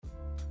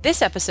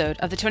This episode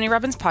of the Tony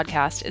Robbins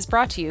Podcast is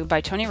brought to you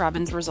by Tony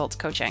Robbins Results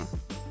Coaching.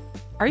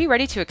 Are you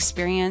ready to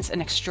experience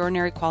an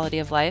extraordinary quality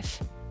of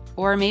life?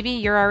 Or maybe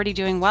you're already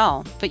doing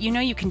well, but you know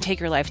you can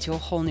take your life to a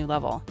whole new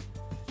level.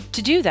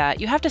 To do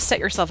that, you have to set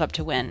yourself up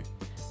to win.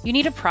 You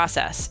need a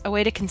process, a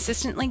way to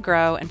consistently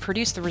grow and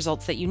produce the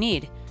results that you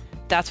need.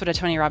 That's what a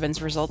Tony Robbins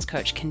Results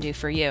Coach can do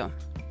for you.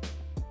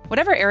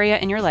 Whatever area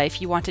in your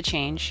life you want to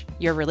change,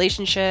 your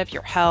relationship,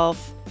 your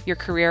health, your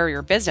career, or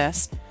your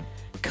business,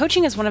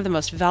 coaching is one of the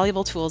most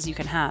valuable tools you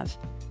can have.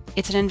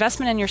 It's an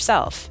investment in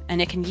yourself,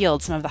 and it can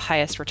yield some of the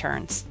highest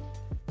returns.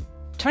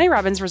 Tony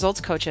Robbins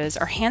Results Coaches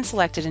are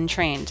hand-selected and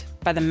trained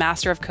by the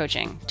master of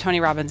coaching, Tony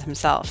Robbins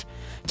himself,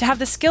 to have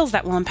the skills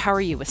that will empower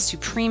you with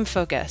supreme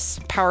focus,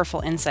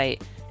 powerful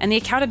insight, and the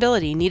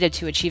accountability needed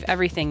to achieve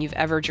everything you've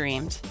ever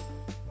dreamed.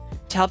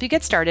 To help you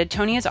get started,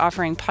 Tony is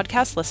offering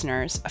podcast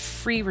listeners a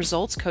free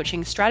results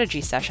coaching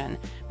strategy session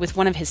with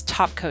one of his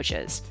top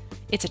coaches.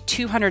 It's a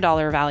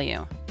 $200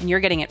 value, and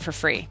you're getting it for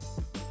free.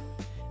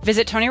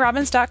 Visit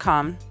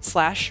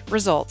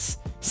tonyrobbins.com/results.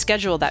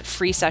 Schedule that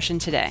free session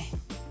today.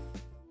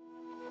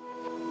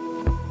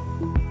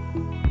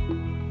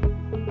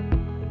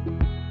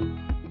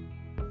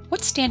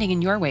 What's standing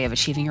in your way of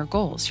achieving your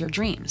goals, your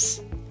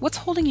dreams? What's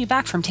holding you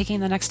back from taking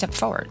the next step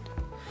forward?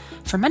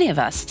 For many of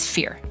us, it's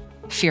fear.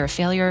 Fear of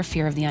failure,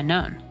 fear of the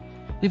unknown.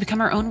 We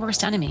become our own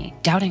worst enemy,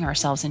 doubting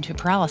ourselves into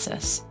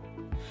paralysis.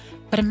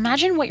 But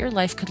imagine what your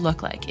life could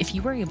look like if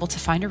you were able to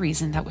find a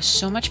reason that was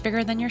so much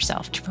bigger than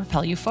yourself to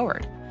propel you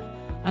forward.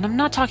 And I'm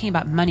not talking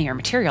about money or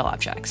material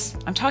objects.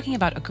 I'm talking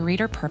about a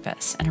greater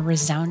purpose and a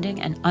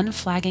resounding and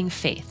unflagging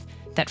faith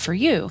that for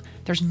you,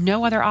 there's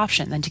no other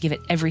option than to give it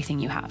everything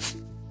you have.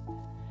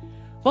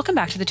 Welcome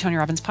back to the Tony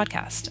Robbins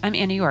Podcast. I'm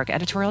Annie York,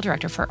 Editorial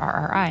Director for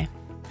RRI.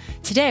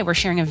 Today, we're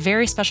sharing a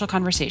very special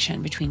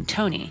conversation between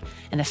Tony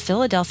and the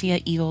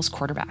Philadelphia Eagles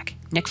quarterback,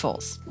 Nick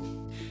Foles.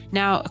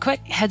 Now, a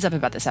quick heads up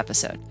about this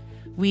episode.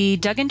 We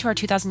dug into our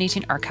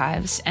 2018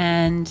 archives,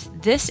 and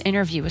this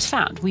interview was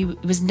found.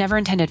 It was never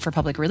intended for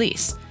public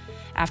release.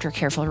 After a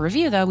careful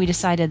review, though, we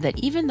decided that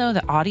even though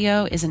the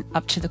audio isn't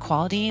up to the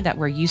quality that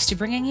we're used to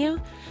bringing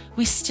you,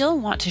 we still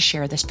want to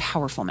share this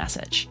powerful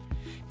message.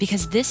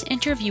 Because this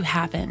interview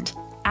happened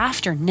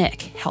after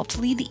Nick helped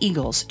lead the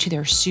Eagles to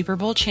their Super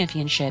Bowl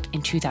championship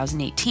in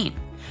 2018,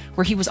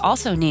 where he was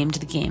also named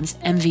the game's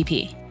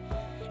MVP.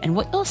 And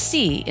what you'll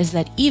see is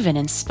that even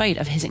in spite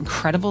of his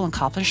incredible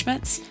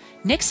accomplishments,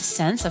 Nick's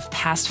sense of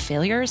past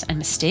failures and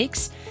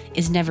mistakes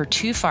is never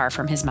too far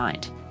from his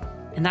mind.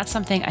 And that's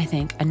something I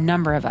think a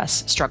number of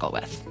us struggle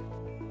with.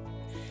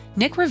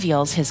 Nick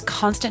reveals his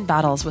constant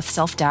battles with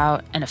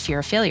self-doubt and a fear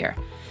of failure.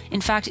 In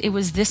fact, it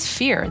was this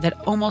fear that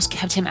almost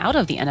kept him out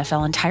of the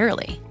NFL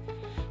entirely.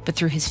 But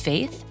through his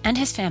faith and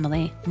his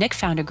family, Nick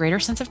found a greater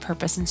sense of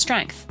purpose and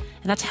strength,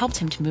 and that's helped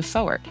him to move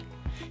forward.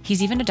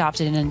 He's even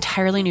adopted an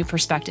entirely new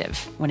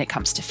perspective when it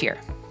comes to fear.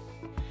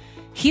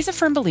 He's a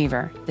firm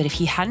believer that if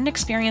he hadn't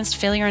experienced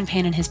failure and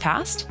pain in his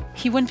past,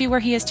 he wouldn't be where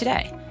he is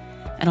today.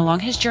 And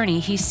along his journey,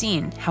 he's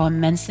seen how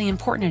immensely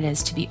important it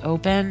is to be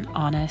open,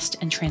 honest,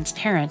 and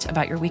transparent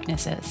about your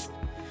weaknesses.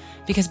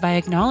 Because by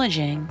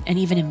acknowledging and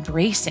even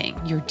embracing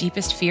your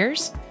deepest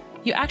fears,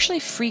 you actually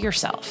free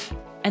yourself,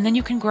 and then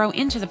you can grow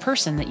into the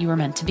person that you were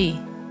meant to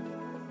be.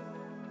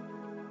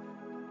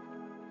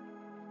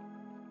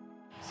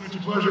 Such a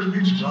pleasure to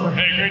meet you, brother.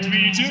 Hey, great to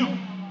meet you too.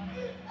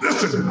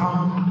 Listen,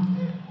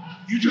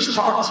 you just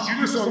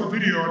on the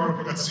video, I don't know if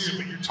you got to see it,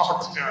 but you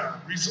talked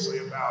recently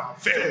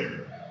about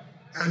failure.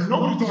 And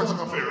nobody talks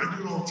about failure. I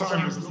do it all the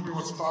time because nobody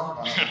wants to talk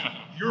about it.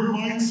 Your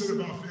mindset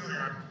about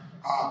failure,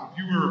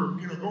 you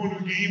were going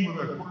to the game with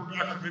a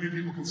quarterback that many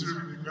people consider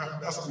to be the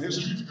best in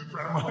history. He's a good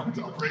friend of mine,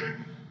 Tom Brady.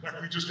 In fact,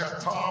 we just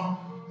got Tom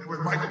and with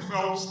Michael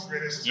Phelps, the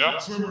greatest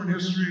swimmer in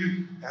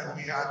history, and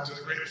we had the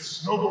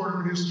greatest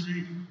snowboarder in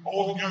history,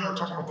 all together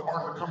talking about the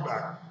art of the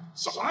comeback.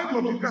 So I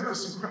love you've got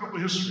this incredible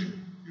history.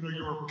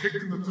 You were kicked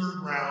in the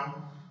third round.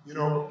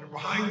 You're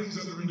behind these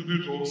other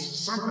individuals.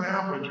 Something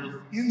happened.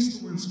 You're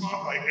instantly in the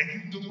spotlight,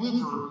 and you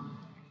deliver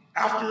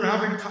after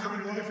having a time in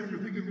your life and you're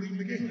thinking of leaving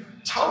the game.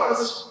 Tell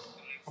us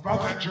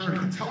about that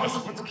journey. Tell us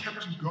what's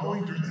kept you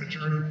going during that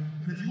journey.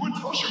 And if you would,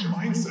 tell us your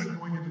mindset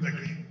going into that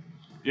game.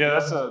 Yeah,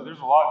 there's a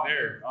lot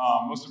there.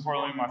 Most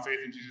importantly, my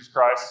faith in Jesus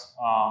Christ.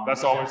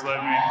 That's always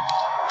led me.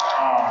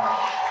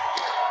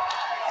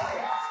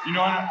 And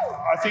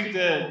I think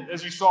that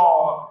as you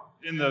saw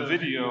in the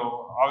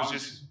video, I was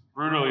just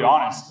brutally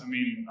honest. I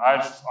mean,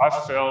 I've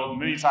failed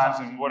many times,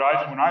 and when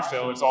I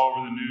fail, it's all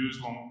over the news.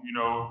 When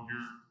you're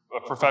a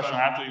professional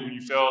athlete, when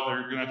you fail,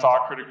 they're going to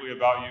talk critically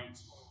about you.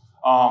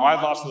 I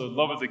lost the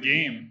love of the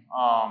game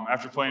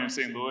after playing in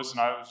St. Louis,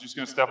 and I was just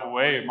going to step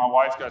away. My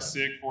wife got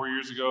sick 4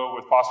 years ago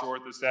with postural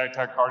orthostatic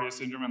tachycardia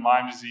syndrome and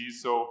Lyme disease.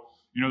 So,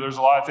 there's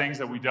a lot of things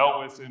that we dealt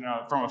with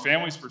from a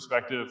family's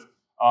perspective.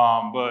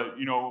 But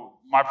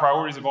my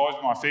priorities have always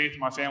been my faith,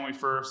 my family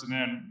first, and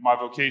then my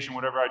vocation,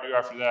 whatever I do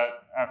after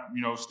that,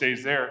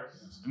 stays there.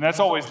 And that's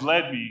always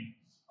led me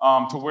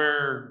to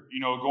where,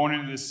 going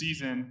into this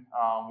season,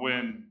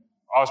 when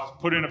I was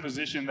put in a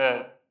position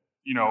that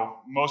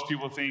most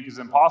people think is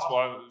impossible.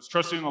 I was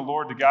trusting in the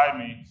Lord to guide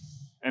me.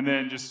 And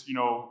then just,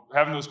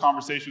 having those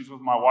conversations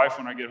with my wife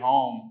when I get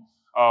home,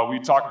 we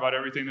talk about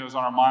everything that was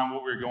on our mind,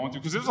 what we were going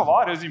through. Because there's a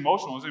lot. It was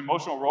emotional. It was an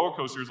emotional roller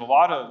coaster. There's a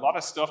lot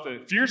of stuff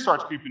that fear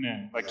starts creeping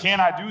in. Like, can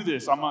I do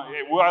this?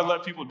 Will I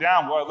let people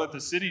down? Will I let the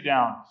city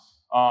down?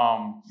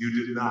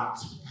 You did not.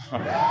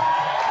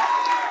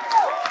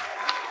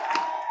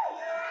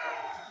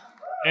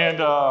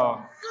 And,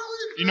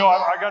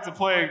 I got to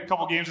play a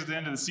couple games at the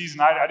end of the season.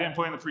 I didn't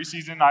play in the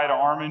preseason. I had an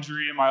arm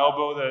injury in my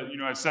elbow that,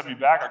 had set me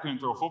back. I couldn't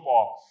throw a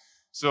football.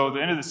 So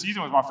the end of the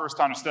season was my first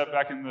time to step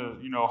back in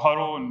the,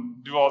 huddle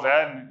and do all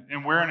that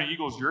and wearing an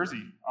Eagles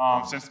jersey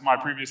since my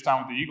previous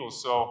time with the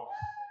Eagles. So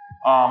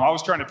I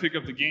was trying to pick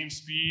up the game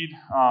speed,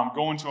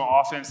 going to an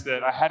offense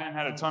that I hadn't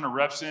had a ton of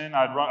reps in.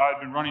 I'd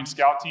been running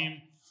scout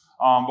team.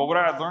 But what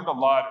I had learned a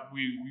lot,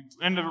 we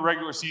ended the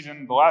regular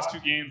season, the last two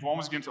games, one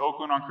was against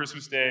Oakland on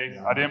Christmas Day.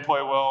 I didn't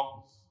play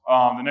well.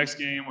 The next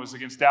game was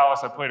against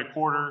Dallas. I played a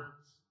quarter.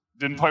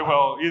 Didn't play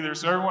well either.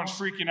 So everyone's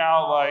freaking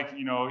out like,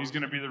 he's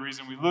going to be the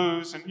reason we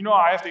lose. And,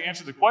 I have to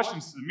answer the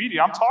questions to the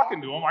media. I'm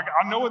talking to them.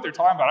 I know what they're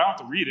talking about. I don't have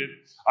to read it.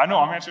 I know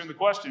I'm answering the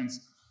questions.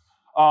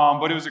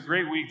 But it was a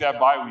great week, that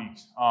bye week.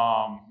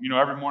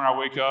 Every morning I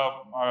wake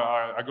up,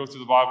 I go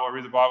through the Bible, I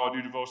read the Bible,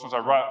 I do devotionals, I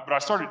write. But I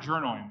started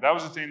journaling. That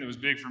was the thing that was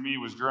big for me,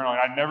 was journaling.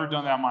 I'd never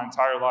done that in my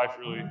entire life,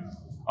 really.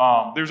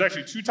 There was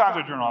actually 2 times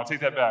I journaled. I'll take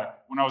that back.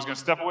 When I was going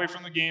to step away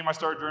from the game, I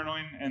started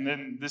journaling. And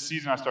then this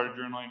season I started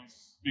journaling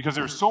because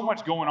there was so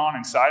much going on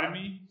inside of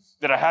me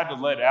that I had to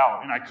let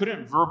out. And I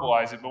couldn't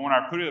verbalize it. But when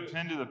I put a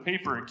pen to the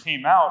paper, it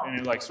came out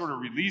and it sort of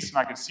released and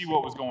I could see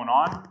what was going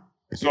on.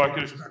 So I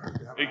could,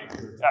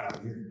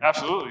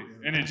 absolutely.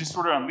 And it just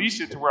sort of unleashed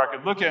it to where I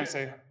could look at it and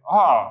say,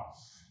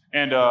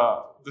 And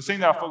the thing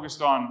that I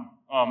focused on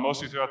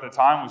mostly throughout that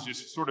time was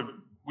just sort of,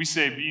 we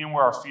say, being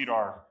where our feet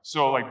are.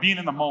 So being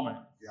in the moment.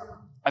 Yeah.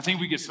 I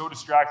think we get so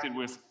distracted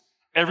with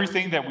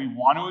everything that we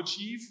want to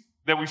achieve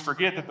that we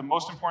forget that the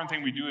most important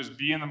thing we do is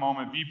be in the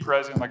moment, be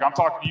present. I'm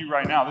talking to you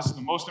right now. This is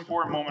the most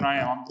important moment I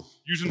am. I'm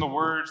using the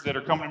words that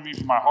are coming to me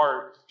from my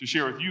heart to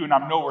share with you, and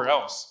I'm nowhere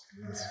else.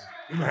 Yes.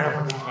 And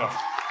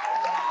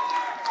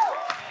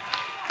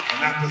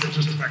that doesn't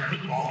just affect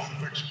football, it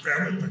affects your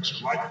family, it affects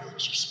your life, it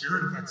affects your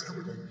spirit, it affects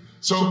everything.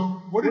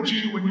 So when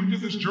you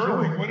did this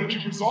journaling, what did you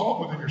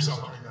resolve within yourself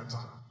during that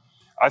time?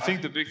 I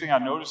think the big thing I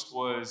noticed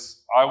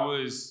was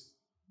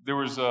there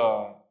was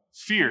a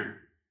fear.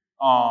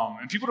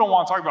 And people don't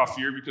want to talk about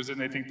fear because then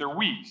they think they're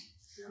weak.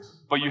 Yes.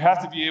 But you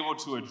have to be able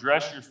to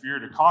address your fear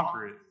to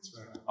conquer it.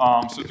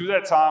 Right. So through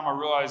that time, I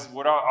realized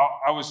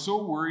I was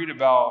so worried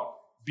about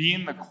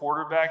being the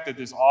quarterback that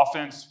this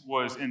offense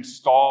was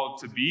installed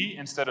to be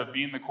instead of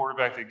being the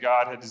quarterback that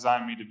God had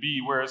designed me to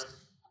be. Whereas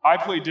I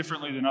played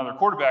differently than other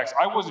quarterbacks.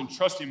 I wasn't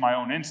trusting my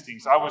own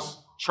instincts. I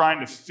was trying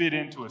to fit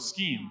into a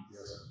scheme.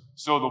 Yes.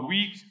 So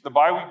the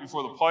bye week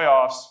before the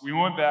playoffs, we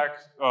went back,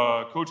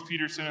 Coach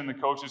Peterson and the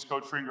coaches,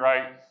 Coach Frank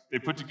Wright, they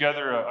put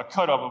together a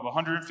cut-up of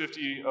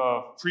 150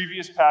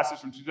 previous passes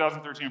from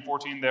 2013 and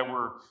 14 that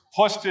were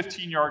plus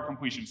 15-yard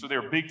completion. So they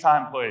were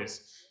big-time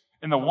plays.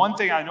 And the one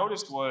thing I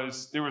noticed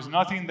was there was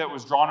nothing that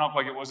was drawn up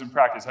like it was in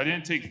practice. I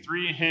didn't take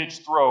 3-hitch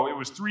throw. It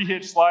was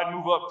 3-hitch slide,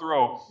 move up,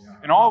 throw. Yeah.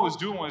 And all I was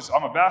doing was,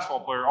 I'm a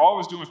basketball player, all I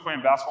was doing was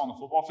playing basketball on the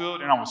football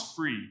field, and I was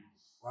free.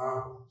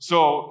 Wow.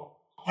 So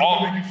how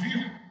did it make you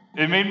feel?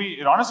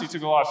 It honestly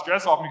took a lot of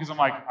stress off me because I'm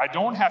like, I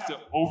don't have to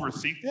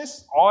overthink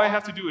this. All I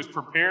have to do is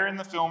prepare in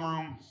the film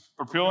room,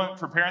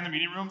 prepare in the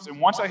meeting rooms, and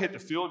once I hit the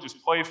field,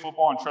 just play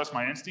football and trust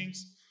my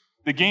instincts.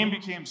 The game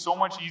became so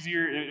much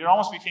easier. It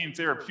almost became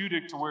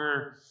therapeutic to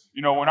where,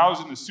 when I was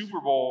in the Super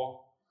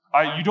Bowl,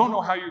 you don't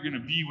know how you're going to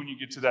be when you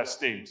get to that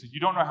stage. You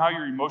don't know how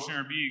your emotions are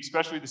going to be,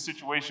 especially the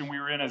situation we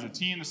were in as a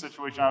team, the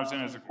situation I was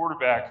in as a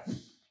quarterback.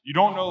 You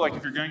don't know,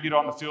 if you're going to get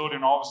on the field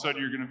and all of a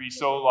sudden you're going to be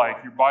so,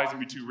 your body's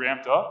going to be too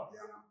ramped up.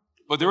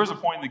 But there was a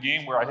point in the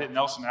game where I hit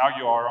Nelson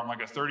Aguilar on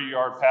a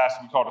 30-yard pass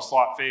we called a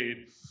slot fade.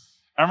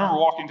 And I remember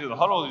walking to the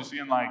huddle just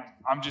being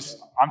I'm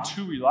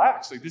too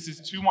relaxed. This is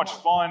too much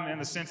fun in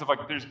the sense of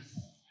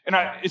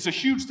it's a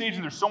huge stage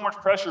and there's so much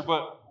pressure,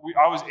 but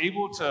I was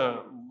able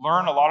to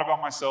learn a lot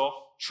about myself,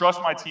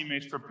 trust my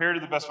teammates, prepare to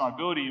the best of my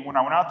ability. And when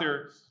I went out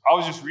there, I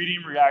was just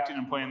reading, reacting,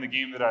 and playing the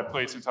game that I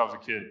played since I was a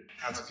kid.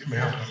 That's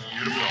beautiful.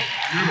 Beautiful.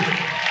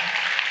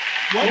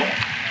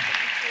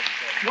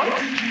 What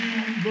did you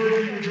learn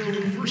when you were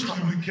journaling the first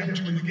time that kept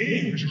you in the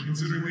game? Because you were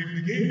considering leaving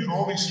the game. You had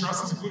all these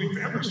stresses, including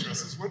family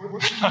stresses. What did you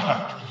do?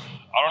 I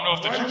don't know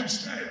if Why did you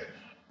stay?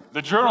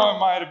 The journaling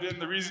might have been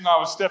the reason I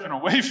was stepping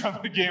away from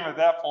the game at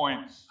that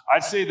point.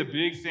 I'd say the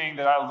big thing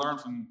that I learned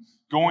from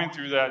going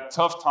through that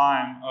tough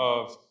time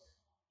of,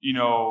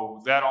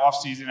 that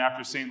offseason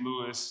after St.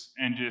 Louis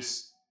and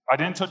I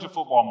didn't touch a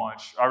football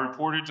much. I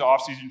reported to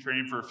offseason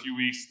training for a few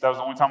weeks. That was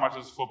the only time I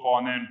touched football.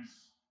 And then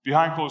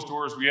behind closed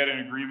doors, we had an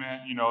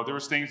agreement. There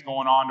was things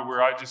going on to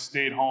where I just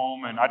stayed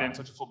home and I didn't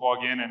touch a football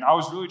again. And I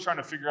was really trying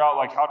to figure out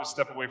how to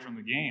step away from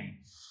the game.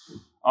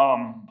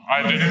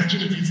 I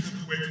imagine if you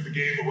stepped away from the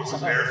game, it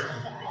wasn't there for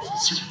the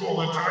Super Bowl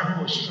that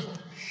time.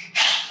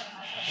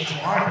 That's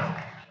wild.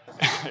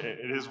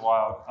 It is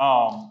wild.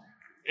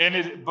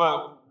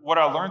 But what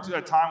I learned through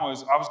that time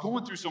was I was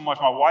going through so much.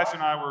 My wife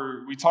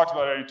and we talked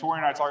about it. Tori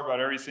and I talked about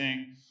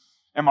everything.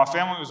 And my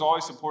family was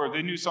always supportive.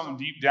 They knew something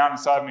deep down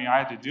inside me I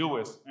had to deal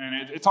with.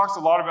 And it talks a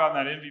lot about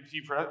in that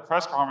MVP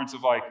press conference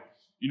of like,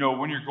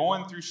 when you're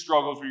going through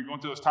struggles, when you're going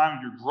through those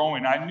times, you're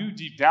growing. I knew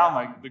deep down,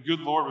 like the good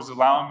Lord was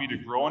allowing me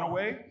to grow in a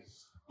way,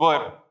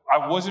 but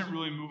I wasn't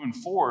really moving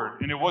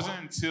forward. And it wasn't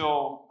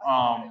until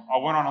I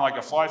went on like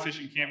a fly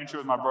fishing camping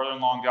trip with my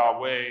brother-in-law and got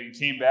away and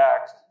came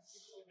back.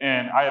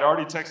 And I had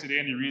already texted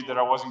Andy Reid that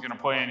I wasn't going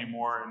to play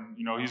anymore. And,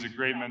 he's a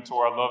great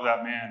mentor. I love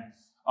that man.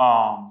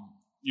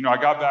 I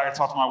got back, I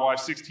talked to my wife,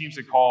 6 teams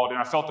had called, and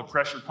I felt the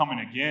pressure coming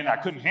again. I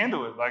couldn't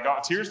handle it. Like,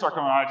 tears start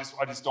coming out.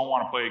 I just don't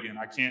want to play again.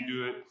 I can't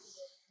do it.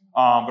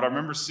 But I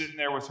remember sitting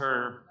there with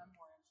her.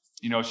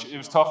 It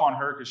was tough on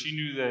her because she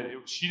knew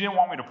that she didn't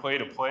want me to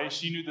play.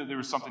 She knew that there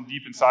was something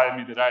deep inside of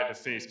me that I had to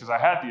face because I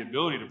had the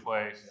ability to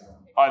play.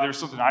 There was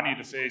something I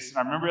needed to face. And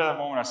I remember at that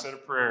moment I said a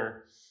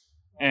prayer.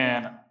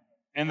 And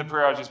in the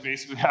prayer, I was just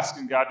basically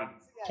asking God to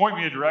point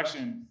me in a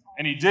direction.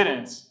 And he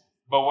didn't.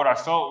 But what I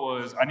felt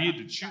was I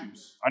needed to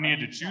choose. I needed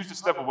to choose to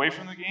step away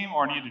from the game,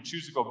 or I needed to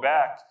choose to go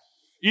back.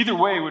 Either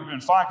way, it would have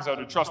been fine because I would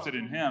have trusted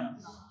in him.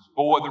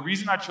 But the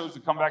reason I chose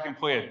to come back and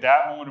play at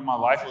that moment in my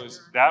life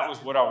was that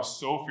was what I was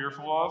so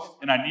fearful of.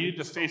 And I needed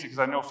to face it because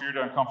I know fear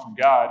doesn't come from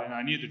God. And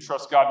I needed to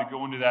trust God to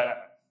go into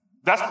that.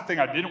 That's the thing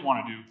I didn't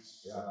want to do.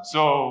 Yeah.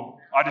 So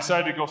I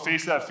decided to go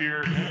face that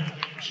fear.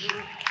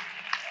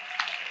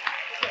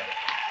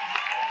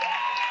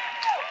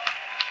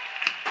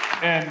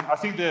 And I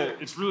think that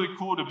it's really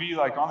cool to be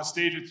like on the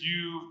stage with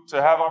you,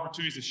 to have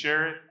opportunities to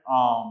share it.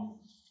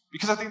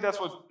 Because I think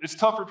it's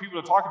tough for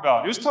people to talk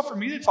about. It was tough for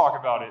me to talk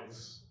about it.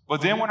 But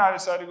then when I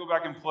decided to go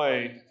back and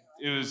play,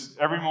 it was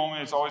every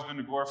moment it's always been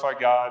to glorify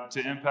God, to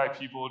impact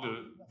people,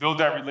 to build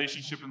that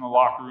relationship in the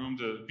locker room,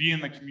 to be in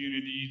the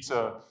community,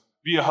 to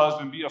be a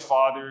husband, be a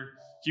father,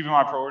 keeping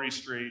my priorities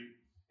straight.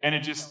 And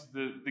it just,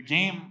 the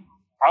game,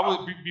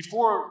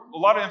 before a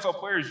lot of NFL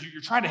players,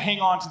 you're trying to hang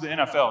on to the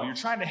NFL. You're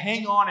trying to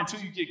hang on until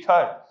you get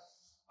cut.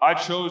 I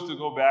chose to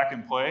go back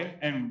and play.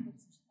 And,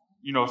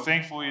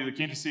 thankfully, the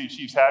Kansas City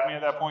Chiefs had me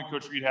at that point.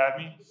 Coach Reid had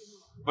me.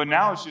 But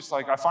now it's just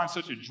like I find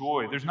such a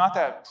joy. There's not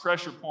that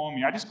pressure pulling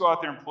me. I just go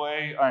out there and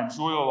play. I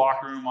enjoy the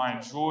locker room. I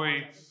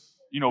enjoy,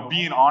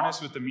 being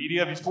honest with the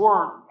media.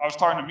 Before I was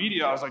talking to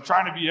media, I was like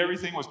trying to be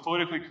everything was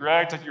politically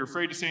correct. Like you're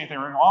afraid to say anything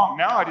wrong.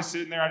 Now I just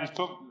sit in there.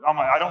 I'm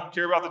like, I don't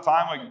care about the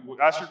time. Like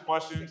ask your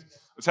questions.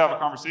 Let's have a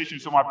conversation.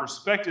 So my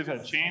perspective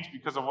had changed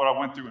because of what I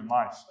went through in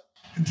life.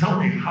 And tell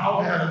me,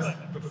 how has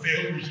the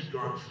failures you've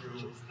gone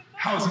through,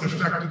 how has it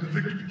affected the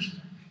victories?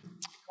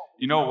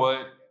 You know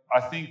what? I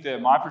think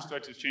that my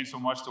perspective changed so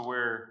much to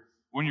where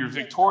when you're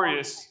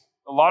victorious,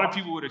 a lot of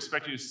people would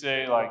expect you to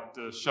say, like,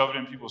 to shove it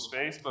in people's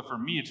face. But for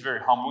me, it's very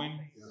humbling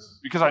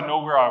because I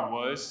know where I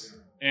was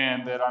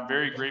and that I'm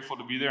very grateful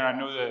to be there. And I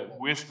know that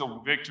with the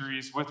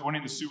victories, with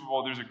winning the Super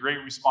Bowl, there's a great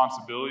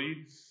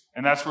responsibility.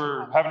 And that's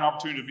where having an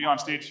opportunity to be on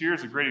stage here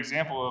is a great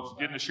example of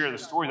getting to share the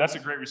story. That's a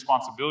great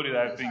responsibility that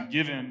I've been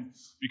given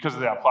because of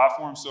that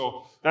platform.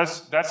 So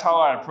that's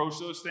how I approach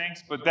those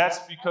things. But that's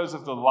because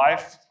of the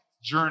life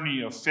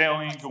journey of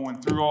failing,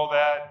 going through all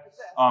that,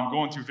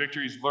 going through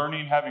victories,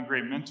 learning, having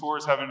great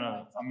mentors, having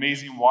an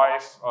amazing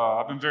wife.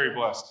 I've been very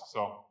blessed.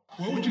 So,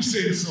 what would you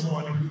say to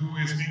someone who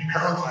is being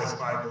paralyzed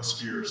by those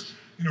fears?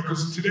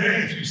 Because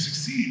today, if you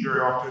succeed very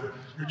often,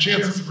 your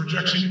chances of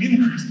rejection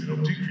increase, they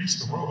don't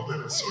decrease. The world we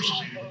live in,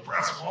 social media, the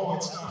press, all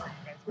that stuff.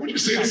 What would you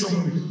say to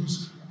someone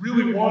who's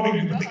really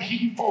wanting, but they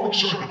keep falling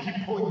short, they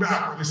keep pulling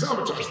back, or they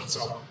sabotage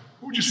themselves?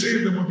 What would you say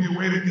to them would be a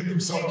way to get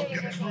themselves to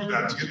get through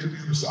that, to get to the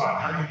other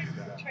side? How do you do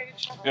that?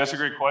 Yeah, that's a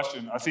great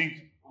question. I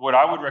think what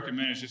I would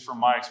recommend is just from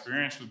my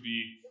experience would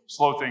be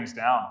slow things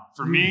down.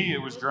 For me,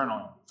 it was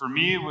journaling. For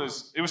me, it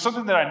was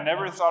something that I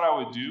never thought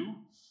I would do,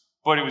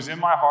 but it was in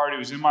my heart, it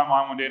was in my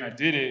mind one day, and I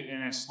did it,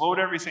 and it slowed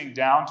everything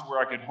down to where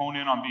I could hone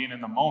in on being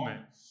in the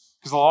moment.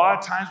 Because a lot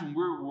of times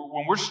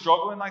when we're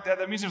struggling like that,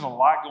 that means there's a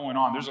lot going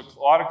on. There's a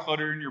lot of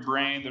clutter in your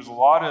brain. There's a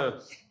lot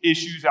of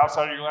issues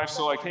outside of your life.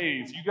 So like, hey,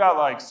 if you got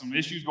like some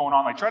issues going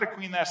on, like try to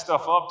clean that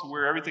stuff up to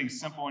where everything's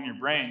simple in your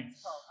brain.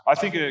 I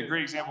think a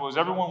great example is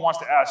everyone wants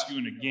to ask you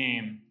in a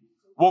game,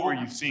 what were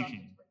you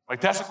thinking?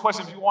 Like that's a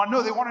question people want to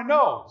know. They want to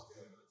know.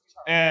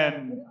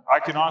 And I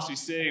can honestly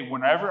say,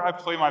 whenever I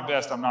play my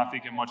best, I'm not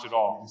thinking much at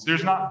all.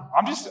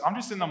 I'm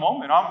just in the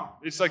moment.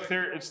 It's like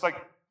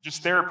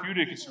just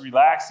therapeutic, it's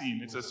relaxing,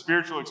 it's a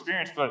spiritual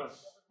experience. But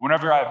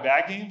whenever I have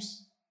bad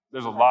games,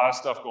 there's a lot of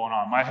stuff going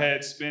on. My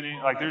head's spinning,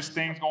 like there's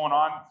things going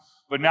on.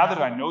 But now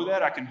that I know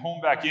that, I can home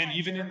back in.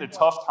 Even in the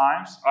tough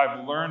times,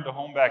 I've learned to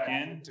home back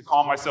in, to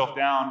calm myself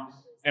down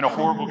in a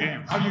horrible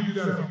game. How do you do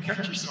that if you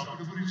catch yourself?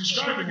 Because what he's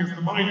describing is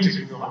the mind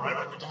taking over, right?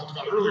 Like we talked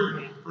about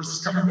earlier,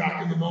 versus coming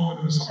back in the moment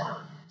in his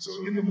heart.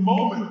 So in the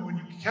moment, when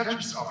you catch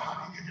yourself, how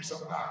do you get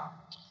yourself back?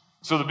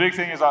 So the big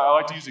thing is I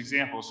like to use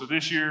examples. So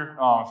this year, if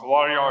a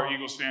lot of y'all are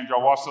Eagles fans,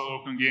 y'all watched the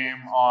Oakland game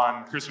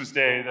on Christmas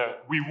Day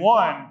that we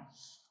won,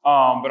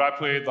 but I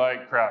played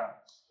like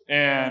crap.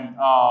 And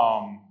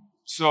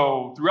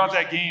So throughout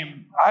that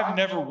game, I've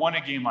never won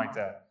a game like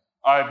that.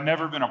 I've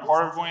never been a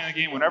part of winning the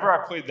game. Whenever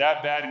I played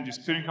that bad and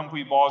just couldn't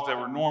complete balls that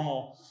were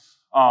normal,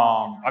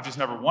 I've just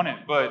never won it.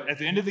 But at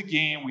the end of the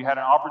game, we had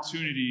an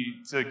opportunity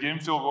to get in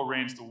field goal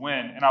range to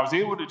win. And I was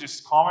able to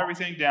just calm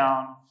everything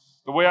down.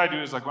 The way I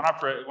do is like when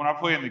I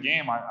play in the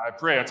game, I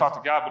pray, I talk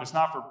to God, but it's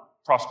not for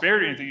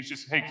prosperity or anything. It's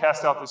just, hey,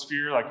 cast out this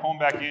fear, like hone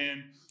back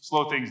in,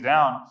 slow things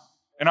down.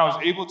 And I was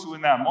able to,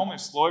 in that moment,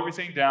 slow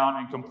everything down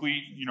and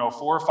complete, 4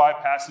 or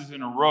 5 passes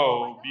in a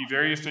row, be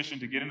very efficient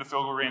to get into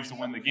field goal range to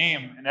win the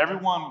game. And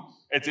everyone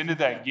at the end of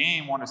that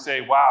game want to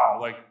say, wow,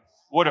 like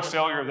what a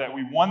failure that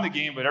we won the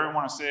game, but everyone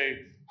want to say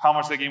how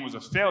much that game was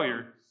a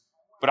failure.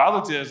 But I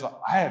looked at it as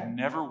I have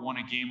never won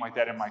a game like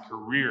that in my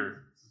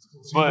career.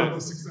 So you built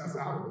the success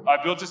out of it.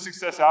 I built the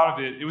success out of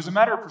it. It was a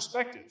matter of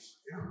perspective.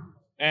 Yeah.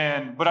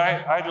 But I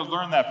had to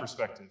learn that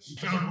perspective. You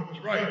found what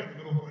was right in the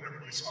middle of what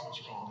everybody saw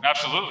was wrong.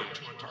 Absolutely.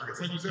 Targets.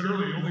 Like we said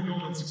earlier, you only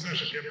build on success,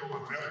 you can't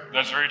build on failure.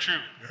 That's very true.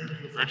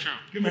 Very true.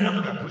 Give me a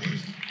hand for that,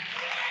 please.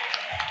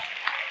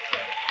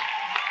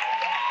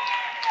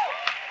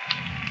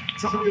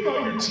 Tell me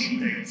about your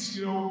teammates.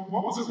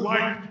 What was it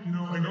like?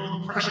 I know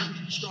the pressure that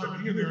you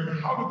described being there,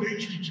 and how did they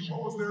treat you?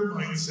 What was their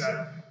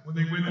mindset when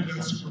they went into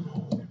that Super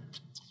Bowl?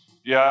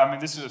 Yeah,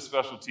 this is a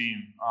special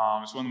team.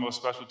 It's one of the most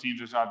special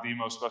teams, if not the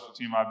most special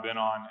team I've been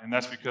on, and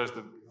that's because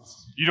the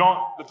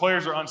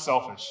players are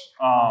unselfish.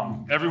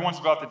 Everyone's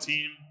about the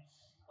team,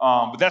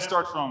 but that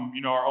starts from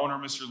our owner,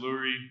 Mr.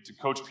 Lurie, to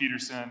Coach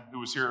Peterson, who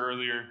was here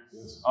earlier.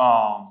 Yes.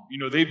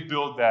 They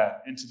build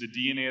that into the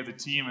DNA of the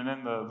team, and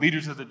then the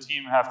leaders of the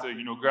team have to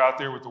go out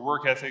there with the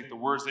work ethic, the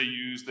words they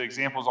use, the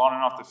examples on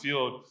and off the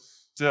field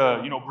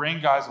to bring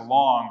guys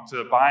along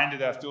to buy into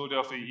that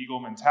Philadelphia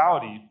Eagle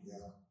mentality. Yeah.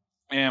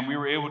 And we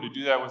were able to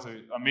do that with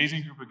an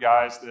amazing group of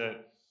guys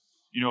that,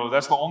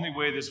 that's the only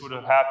way this would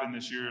have happened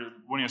this year,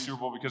 winning a Super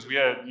Bowl, because we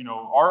had,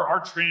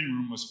 our training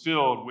room was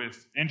filled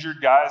with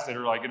injured guys that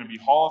are like going to be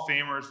Hall of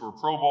Famers, were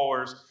Pro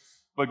Bowlers,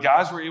 but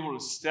guys were able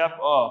to step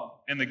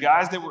up, and the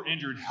guys that were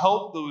injured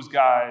helped those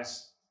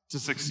guys to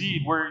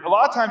succeed, where a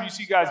lot of times you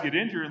see guys get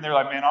injured and they're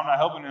like, man, I'm not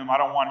helping him. I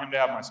don't want him to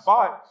have my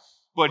spot.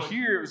 But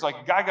here it was like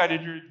a guy got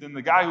injured, then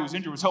the guy who was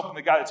injured was helping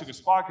the guy that took a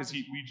spot because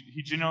he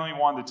genuinely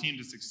wanted the team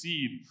to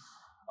succeed.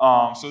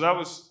 So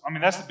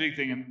that's the big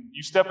thing. And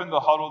you step into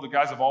the huddle, the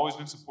guys have always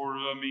been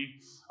supportive of me.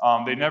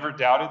 They never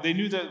doubted. They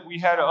knew that we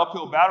had an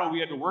uphill battle. We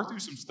had to work through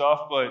some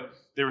stuff, but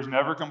there was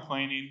never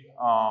complaining.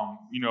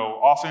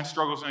 Offense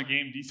struggles in a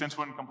game, defense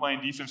wouldn't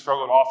complain. Defense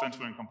struggled, offense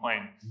wouldn't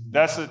complain.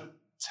 That's a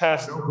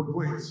test. No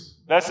complaints.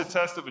 That's a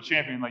test of a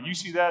champion. Like you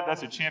see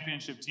that's a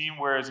championship team.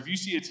 Whereas if you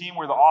see a team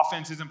where the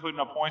offense isn't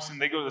putting up points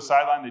and they go to the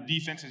sideline, the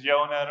defense is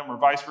yelling at them or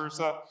vice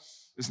versa,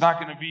 they're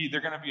going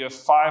to be a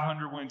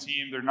 500-win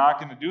team. They're not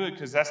going to do it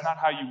because that's not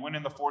how you win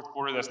in the fourth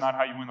quarter. That's not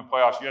how you win the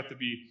playoffs. You have to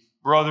be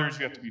brothers.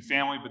 You have to be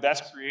family. But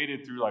that's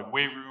created through like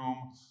weight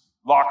room,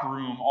 locker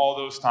room, all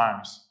those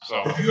times.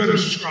 So if you had to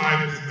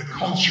describe the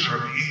culture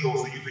of the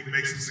Eagles that you think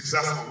makes them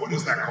successful, what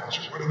is that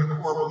culture? What are the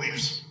core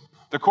beliefs?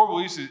 The core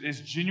beliefs is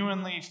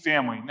genuinely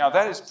family. Now,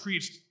 that is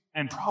preached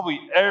in probably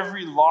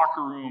every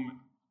locker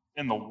room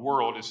in the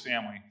world is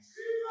family.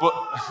 But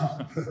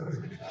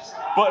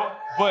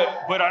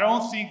I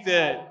don't think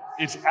that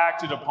it's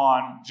acted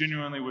upon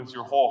genuinely with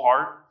your whole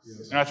heart.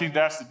 Yes. And I think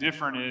that's the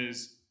difference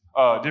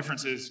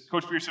is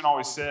Coach Pearson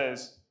always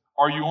says,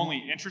 are you only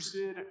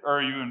interested or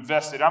are you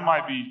invested? I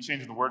might be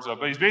changing the words up,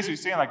 but he's basically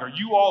saying like, are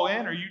you all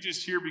in? Or are you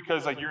just here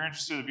because like you're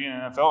interested in being in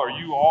the NFL? Are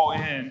you all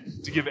in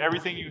to give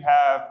everything you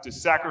have to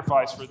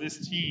sacrifice for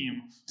this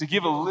team, to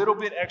give a little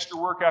bit extra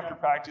work after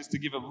practice, to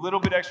give a little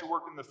bit extra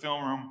work in the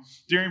film room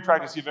during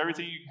practice, give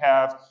everything you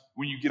have.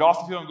 When you get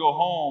off the field and go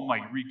home,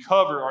 like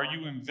recover, are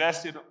you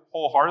invested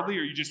wholeheartedly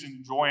or are you just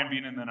enjoying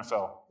being in the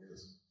NFL?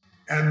 Yes.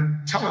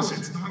 And tell us,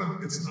 it's not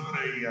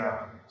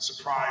a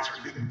surprise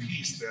or hidden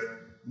piece that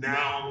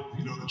now,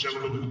 the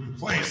gentleman who's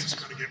replaced is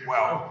going to get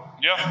well.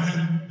 Yeah. And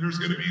then there's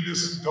going to be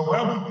this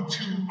dilemma with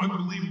 2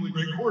 unbelievably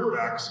great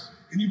quarterbacks,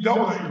 and you've dealt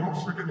with that your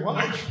whole freaking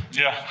life.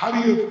 Yeah. How do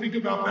you think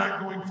about that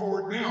going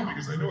forward now?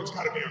 Because I know it's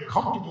got to be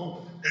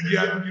uncomfortable, and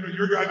yet,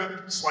 you're a guy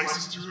that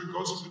slices through and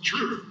goes for the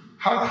truth.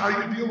 How are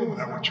you dealing with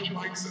that? What's your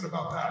mindset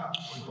about that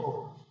going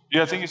forward?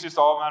 Yeah, I think it's just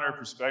all a matter of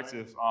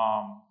perspective.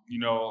 A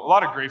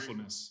lot of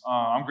gratefulness.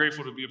 I'm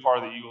grateful to be a part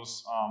of the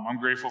Eagles. I'm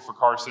grateful for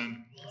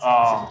Carson.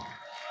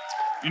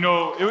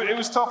 It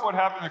was tough what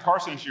happened to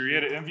Carson this year. He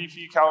had an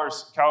MVP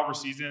caliber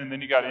season, and then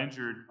he got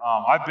injured.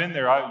 I've been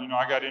there.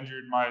 I got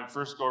injured my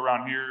first go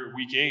around here,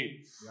 week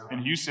 8 in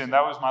Houston.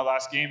 That was my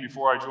last game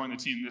before I joined the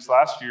team this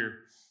last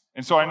year.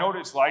 And so I know what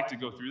it's like to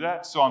go through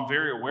that. So I'm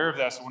very aware of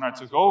that. So when I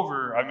took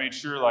over, I made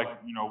sure,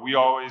 we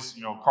always,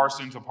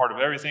 Carson's a part of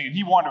everything, and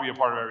he wanted to be a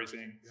part of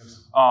everything.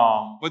 Yes.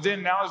 But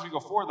then now as we go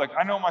forward,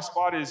 I know my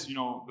spot is,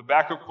 the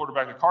backup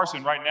quarterback to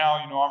Carson. Right now,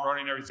 I'm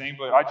running everything,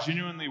 but I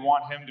genuinely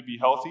want him to be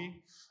healthy.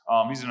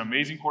 He's an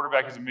amazing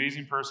quarterback. He's an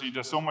amazing person. He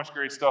does so much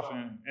great stuff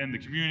in the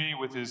community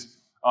with his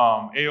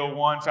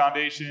AO1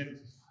 foundation.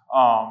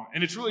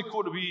 And it's really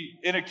cool to be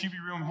in a QB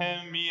room,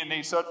 him, me, and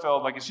Nate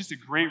Sudfeld. It's just a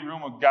great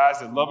room of guys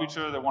that love each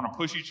other, that want to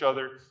push each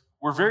other.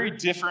 we're very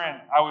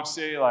different, I would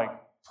say, like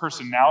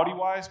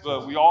personality-wise,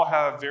 but we all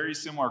have very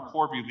similar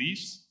core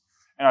beliefs.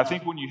 And I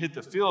think when you hit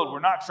the field, we're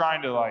not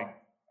trying to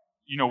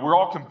we're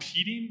all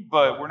competing,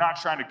 but we're not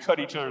trying to cut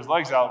each other's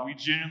legs out. We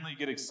genuinely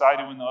get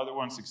excited when the other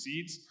one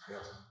succeeds. Yes.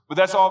 But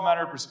that's all a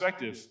matter of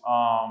perspective.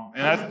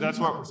 And that's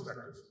what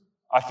perspective.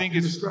 I think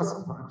it's stress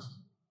sometimes.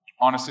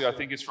 Honestly, I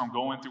think it's from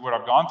going through what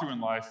I've gone through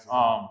in life.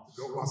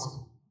 Build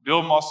muscle.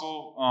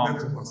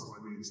 Mental muscle,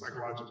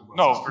 psychological muscle.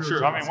 No, for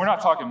sure. I mean, we're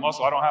not talking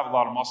muscle. I don't have a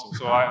lot of muscle.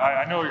 So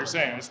I know what you're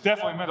saying. It's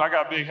definitely mental. I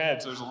got a big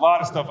head, so there's a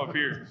lot of stuff up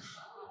here.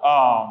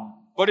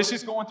 But it's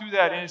just going through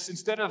that. And it's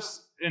instead of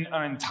an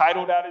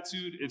entitled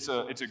attitude, it's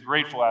a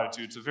grateful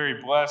attitude. It's a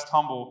very blessed,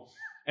 humble.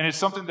 And it's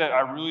something that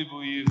I really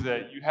believe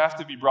that you have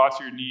to be brought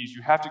to your knees.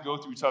 You have to go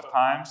through tough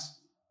times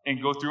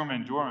and go through them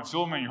and endure them and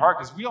feel them in your heart,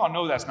 because we all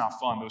know that's not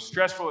fun. Those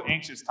stressful,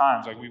 anxious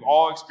times, like we've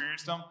all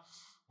experienced them.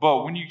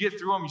 But when you get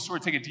through them, you sort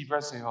of take a deep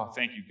breath and say, oh,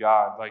 thank you,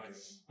 God.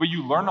 But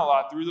you learn a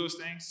lot through those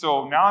things.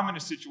 So now I'm in a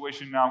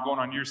situation I'm going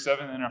on year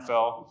 7 in the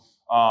NFL.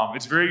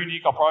 It's very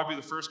unique. I'll probably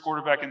be the first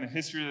quarterback in the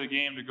history of the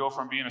game to go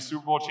from being a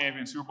Super Bowl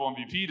champion, Super Bowl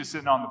MVP, to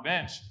sitting on the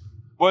bench.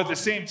 But at the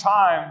same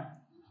time,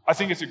 I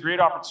think it's a great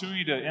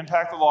opportunity to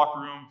impact the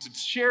locker room, to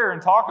share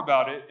and talk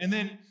about it. And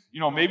then,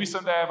 maybe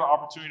someday I have an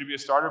opportunity to be a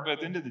starter. But at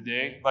the end of the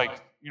day,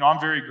 I'm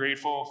very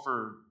grateful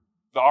for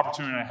the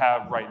opportunity I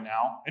have right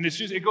now. And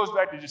it goes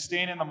back to just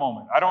staying in the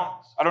moment. I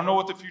don't know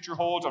what the future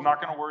holds. I'm not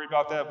going to worry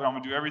about that, but I'm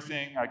going to do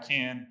everything I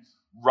can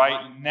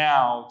right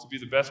now to be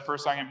the best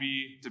person I can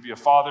be, to be a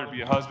father, to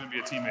be a husband, be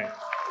a teammate.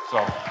 So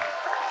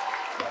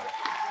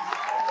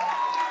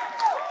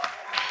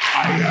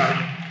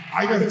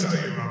I got to tell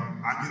you,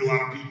 I meet a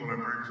lot of people, and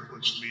I'm very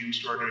privileged to meet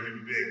extraordinary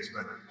human beings,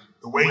 but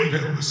the way you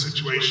handle the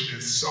situation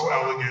is so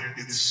elegant,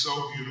 it's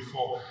so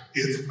beautiful,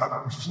 it's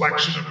a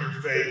reflection of your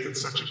faith in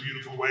such a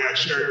beautiful way. I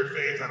share your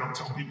faith, I don't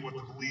tell people what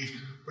to believe,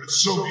 but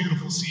it's so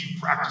beautiful to see you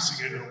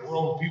practicing it in a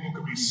world where people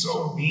can be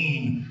so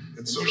mean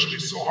and socially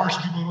so harsh,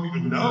 people don't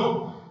even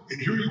know.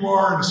 And here you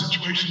are in a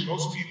situation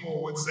most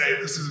people would say,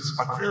 this is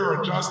unfair or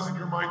unjust, and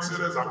your mindset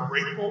is, I'm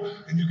grateful,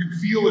 and you can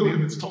feel in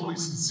him it's totally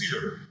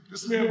sincere.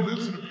 This man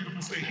lives in a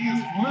beautiful state. He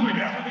is living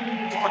everything we've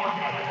been talking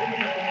about.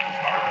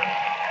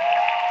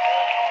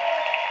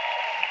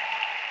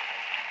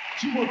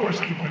 Two more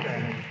questions, if I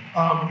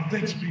may.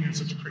 Thanks for being here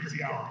such a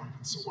crazy hour. You've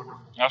been so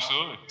wonderful.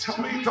 Absolutely. Tell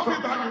me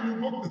about your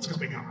new book that's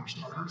coming out, for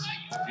starters.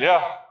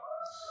 Yeah.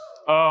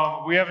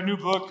 We have a new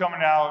book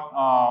coming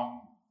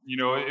out.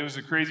 It was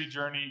a crazy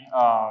journey.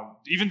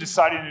 Even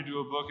deciding to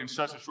do a book in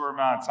such a short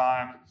amount of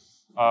time.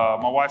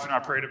 My wife and I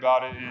prayed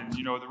about it, and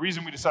the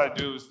reason we decided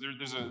to do it is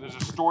there's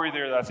a story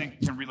there that I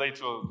think can relate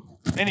to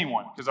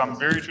anyone, because I'm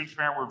very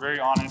transparent. We're very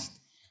honest.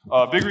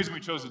 Big reason we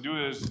chose to do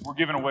it is we're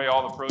giving away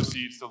all the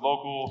proceeds to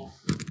local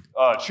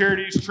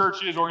charities,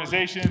 churches,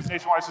 organizations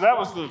nationwide. So that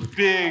was the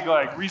big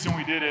reason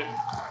we did it.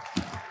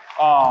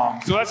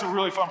 So that's a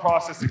really fun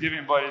process to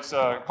giving, but it's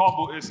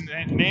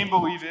Name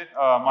Believe It,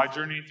 my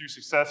journey through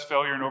success,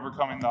 failure, and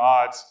overcoming the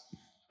odds.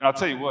 And I'll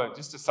tell you what,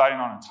 just deciding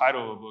on a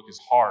title of a book is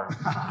hard.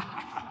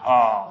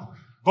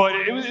 But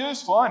it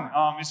was fun.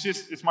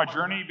 It's my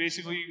journey,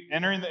 basically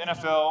entering the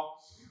NFL,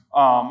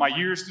 my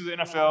years through the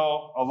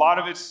NFL. A lot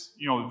of it's,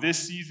 this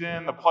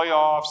season, the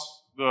playoffs,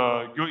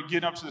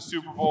 getting up to the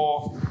Super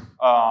Bowl,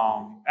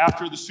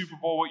 after the Super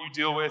Bowl, what you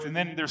deal with. And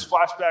then there's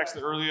flashbacks to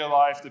earlier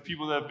life, the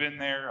people that have been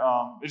there.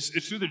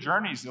 It's through the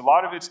journeys. A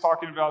lot of it's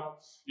talking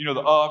about,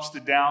 the ups, the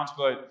downs,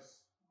 but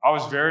I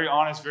was very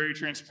honest, very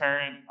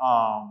transparent.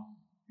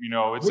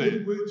 What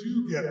did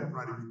you get from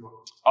writing the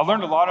book? I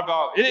learned a lot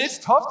about it. It's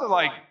tough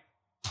to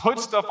put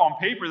stuff on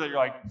paper that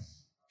you're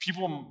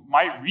people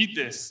might read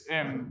this,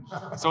 and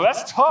so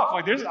that's tough.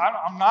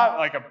 I'm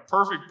not a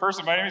perfect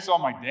person by any means, so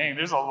I'm dang,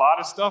 there's a lot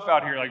of stuff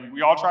out here.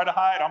 We all try to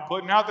hide. I'm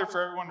putting out there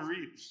for everyone to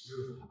read.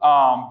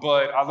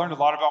 But I learned a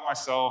lot about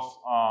myself.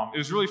 It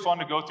was really fun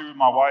to go through with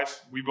my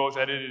wife. We both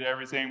edited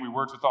everything. We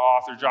worked with the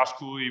author, Josh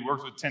Cooley,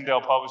 worked with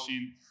Tyndale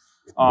Publishing.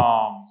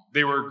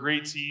 They were a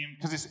great team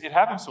because it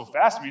happens so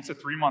fast. I mean, it's a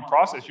 3-month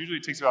process. Usually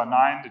it takes about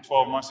 9 to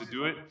 12 months to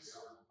do it.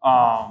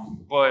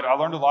 But I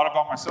learned a lot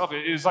about myself.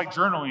 It was like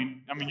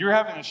journaling. I mean, you're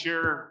having to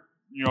share,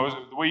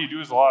 the way you do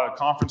is a lot of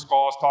conference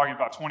calls talking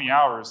about 20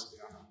 hours.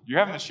 You're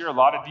having to share a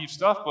lot of deep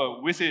stuff,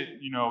 but with it,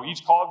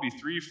 each call would be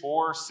 3,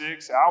 4,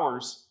 6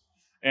 hours.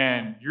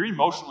 And you're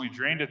emotionally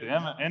drained at the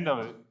end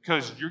of it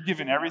because you're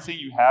giving everything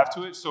you have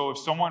to it. So if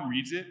someone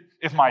reads it,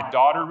 if my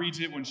daughter reads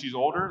it when she's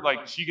older,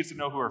 she gets to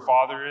know who her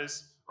father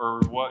is or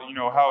what,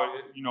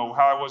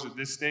 how I was at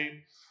this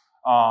state.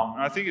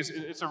 And I think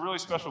it's a really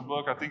special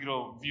book. I think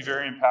it'll be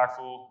very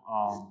impactful.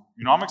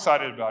 I'm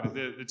excited about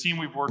it. The team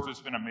we've worked with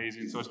has been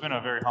amazing. So it's been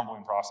a very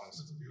humbling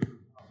process.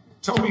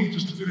 Tell me,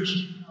 just to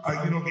finish,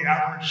 the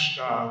average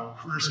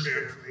career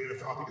span for the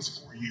NFL, I think it's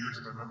 4 years,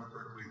 if I remember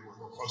correctly.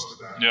 Close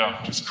to that.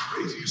 Yeah. Just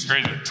crazy. You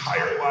spend your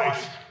entire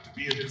life to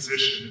be in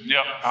position.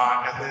 Yep.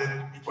 And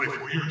then you play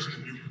 4 years,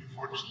 and you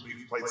fortunately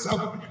played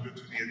 7, but you've been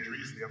through the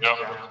injuries, the ups and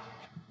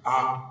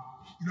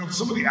downs.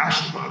 Some of the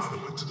astronauts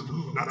that went to the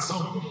moon, not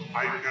some of them,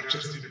 I got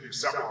just to interview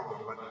several of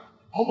them, but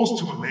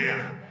almost to a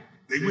man,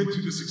 They went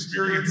through this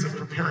experience of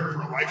preparing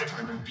for a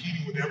lifetime,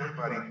 competing with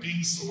everybody,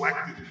 being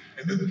selected,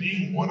 and then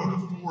being one of the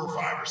 4 or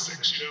 5 or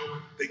 6,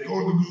 They go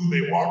to the moon,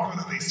 they walk on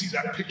it, they see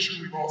that picture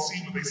we've all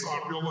seen, but they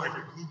saw in real life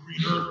in blue,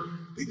 green earth.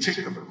 They take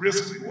the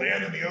risk, they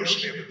land in the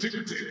ocean, they have the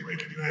ticker tape right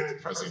to the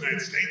President of the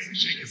United States, they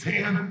shake his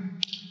hand.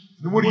 And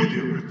then what do?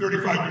 You're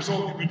 35 years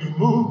old, you've been to the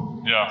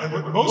moon. Yeah. And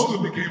what most of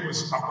them became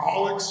was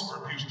alcoholics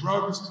or abused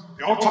drugs.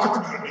 They all talked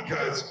about it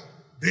because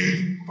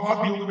they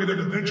thought the only way to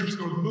have adventure was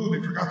to go to the moon.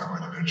 They forgot to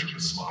find adventure in a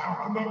smile.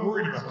 I'm not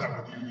worried about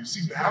that with you. You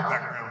seem to have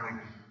that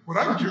grounding. What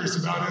I'm curious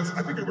about is,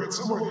 I think I read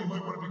somewhere that you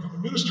might want to become a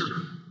minister.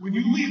 When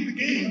you leave the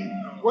game,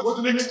 what's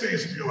the next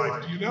phase of your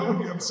life? Do you know? And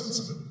do you have a sense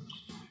of it?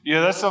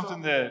 Yeah, that's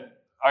something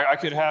that I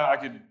could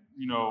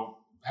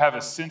have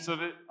a sense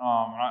of it.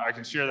 I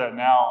can share that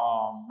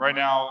now. Right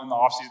now in the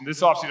off season,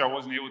 this off season I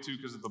wasn't able to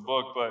because of the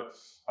book, but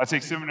I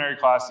take seminary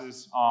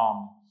classes.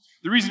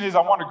 The reason is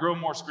I want to grow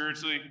more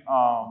spiritually.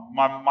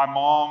 My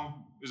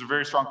mom is a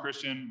very strong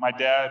Christian. My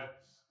dad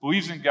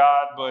believes in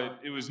God, but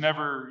it was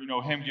never,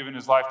 him giving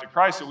his life to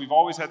Christ. So we've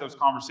always had those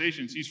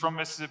conversations. He's from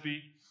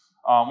Mississippi.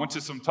 Went to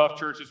some tough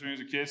churches when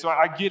he was a kid. So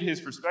I get his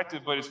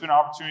perspective, but it's been an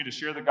opportunity to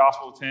share the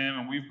gospel with him,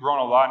 and we've grown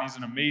a lot, and he's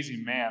an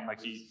amazing man.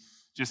 He's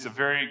just a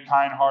very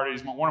kind-hearted,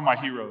 he's one of my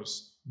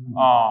heroes.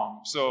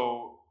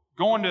 So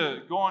going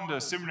to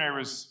seminary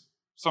was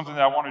something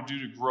that I want to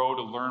do to grow,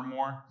 to learn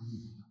more.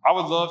 I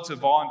would love to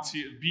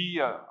volunteer, be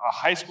a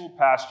high school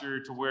pastor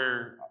to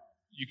where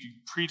you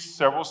could preach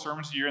several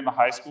sermons a year in the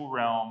high school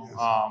realm. Yes.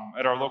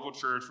 At our local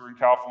church. We're in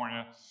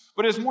California.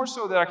 But it's more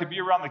so that I could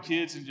be around the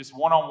kids and just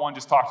one-on-one,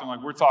 just talk to them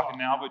like we're talking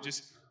now, but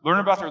just learn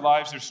about their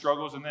lives, their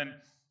struggles, and then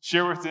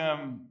share with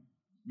them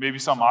maybe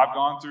something I've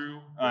gone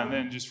through, and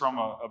then just from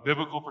a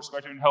biblical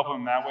perspective and help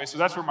them that way. So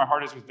that's where my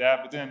heart is with that.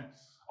 But then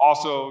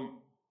also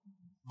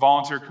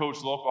volunteer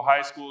coach local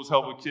high schools,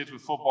 help with kids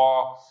with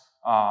football.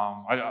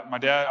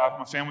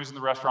 My family's in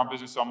the restaurant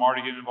business, so I'm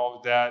already getting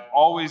involved with that.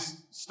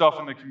 Always stuff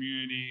in the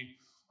community.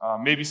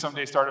 Maybe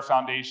someday start a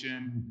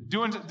foundation,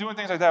 doing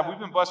things like that. We've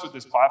been blessed with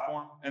this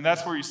platform, and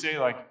that's where you say,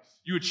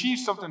 you achieve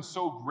something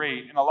so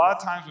great, and a lot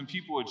of times when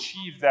people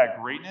achieve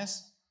that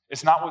greatness,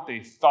 it's not what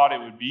they thought it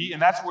would be,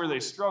 and that's where they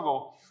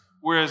struggle.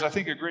 Whereas I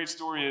think a great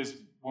story is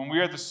when we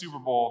were at the Super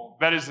Bowl,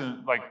 that is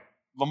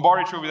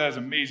Lombardi Trophy, that is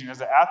amazing.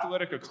 As an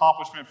athletic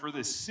accomplishment for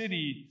this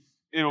city,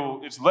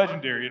 it's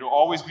legendary. It'll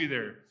always be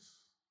there.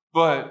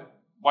 But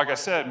like I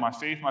said, my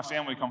faith, my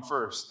family come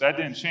first. That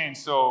didn't change.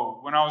 So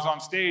when I was on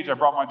stage, I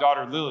brought my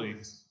daughter, Lily.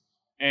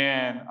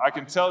 And I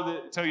can tell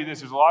you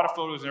this, there's a lot of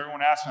photos, and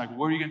everyone asks me,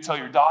 what are you going to tell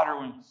your daughter?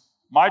 When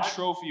my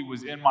trophy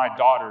was in my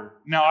daughter.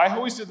 Now, I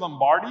hosted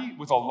Lombardi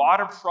with a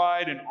lot of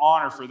pride and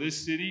honor for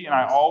this city, and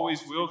I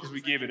always will because we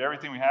gave it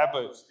everything we had.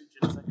 But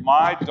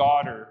my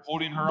daughter,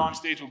 holding her on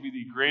stage will be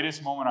the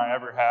greatest moment I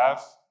ever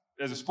have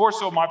as a sports.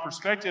 So my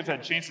perspective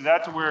had changed to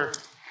that, to where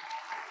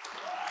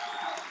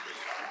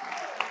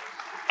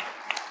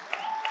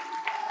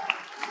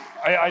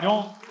I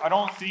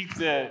don't think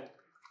that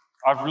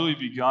I've really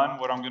begun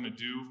what I'm going to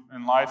do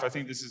in life. I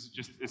think this is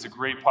it's a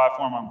great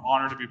platform. I'm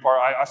honored to be part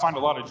of. I find a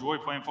lot of joy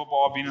playing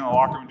football, being in the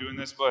locker room doing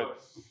this,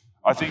 but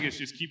I think it's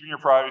just keeping your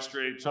priorities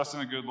straight, trusting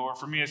the good Lord.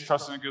 For me, it's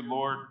trusting the good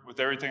Lord with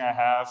everything I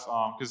have,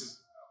 because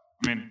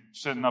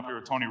sitting up here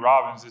with Tony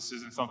Robbins, this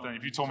isn't something,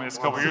 if you told me this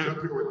a couple years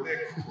ago.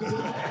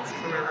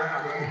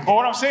 But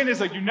what I'm saying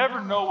is, you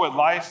never know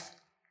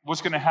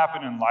what's going to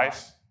happen in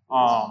life.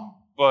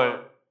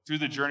 But through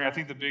the journey, I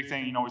think the big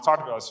thing, we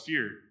talked about is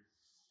fear.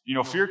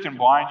 Fear can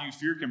blind you,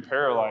 fear can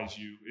paralyze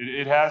you.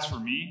 It has for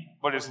me,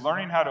 but it's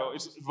learning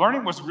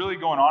what's really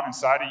going on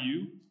inside of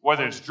you,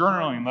 whether it's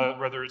journaling,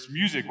 whether it's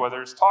music,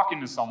 whether it's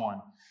talking to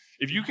someone.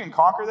 If you can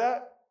conquer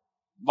that,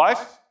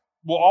 life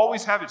will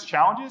always have its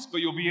challenges, but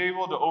you'll be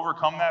able to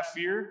overcome that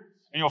fear,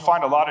 and you'll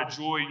find a lot of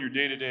joy in your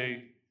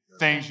day-to-day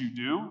things you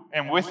do.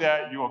 And with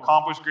that, you'll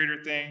accomplish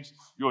greater things,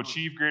 you'll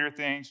achieve greater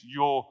things,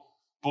 you'll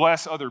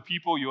bless other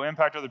people, you'll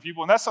impact other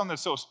people. And that's something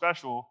that's so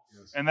special.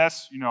 Yes. And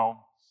that's,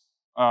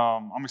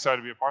 I'm excited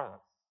to be a part of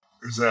that.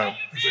 There's a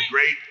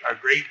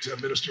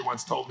great minister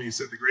once told me, he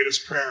said, the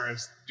greatest prayer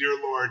is, dear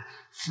Lord,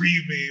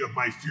 free me of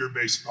my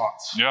fear-based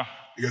thoughts. Yeah.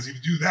 Because if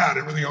you do that,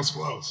 everything else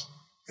flows.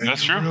 And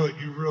that's true.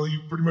 You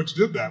pretty much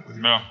did that with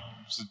your Yeah.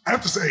 I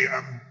have to say,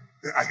 I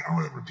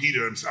want to repeat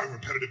it. I'm sounding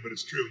repetitive, but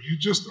it's true. You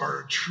just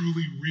are a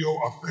truly real,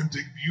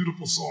 authentic,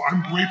 beautiful soul.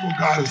 I'm grateful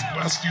God has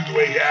blessed you the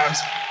way he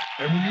has.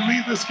 And when you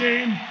leave this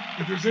game,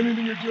 if there's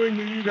anything you're doing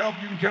that you need help,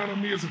 you can count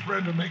on me as a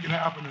friend to make it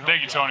happen.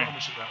 Thank you, Tony.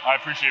 I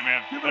appreciate it,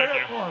 man. Give it a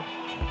Thank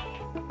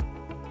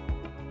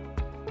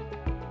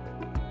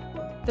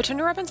you. The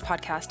Tony Robbins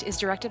Podcast is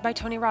directed by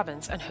Tony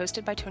Robbins and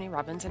hosted by Tony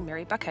Robbins and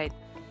Mary Buckheit.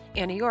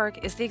 Anna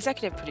York is the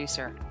executive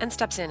producer and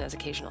steps in as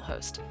occasional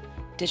host.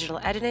 Digital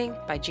editing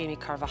by Jamie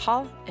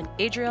Carvajal and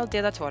Adriel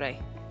De La Torre.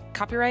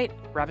 Copyright,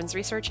 Robbins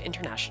Research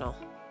International.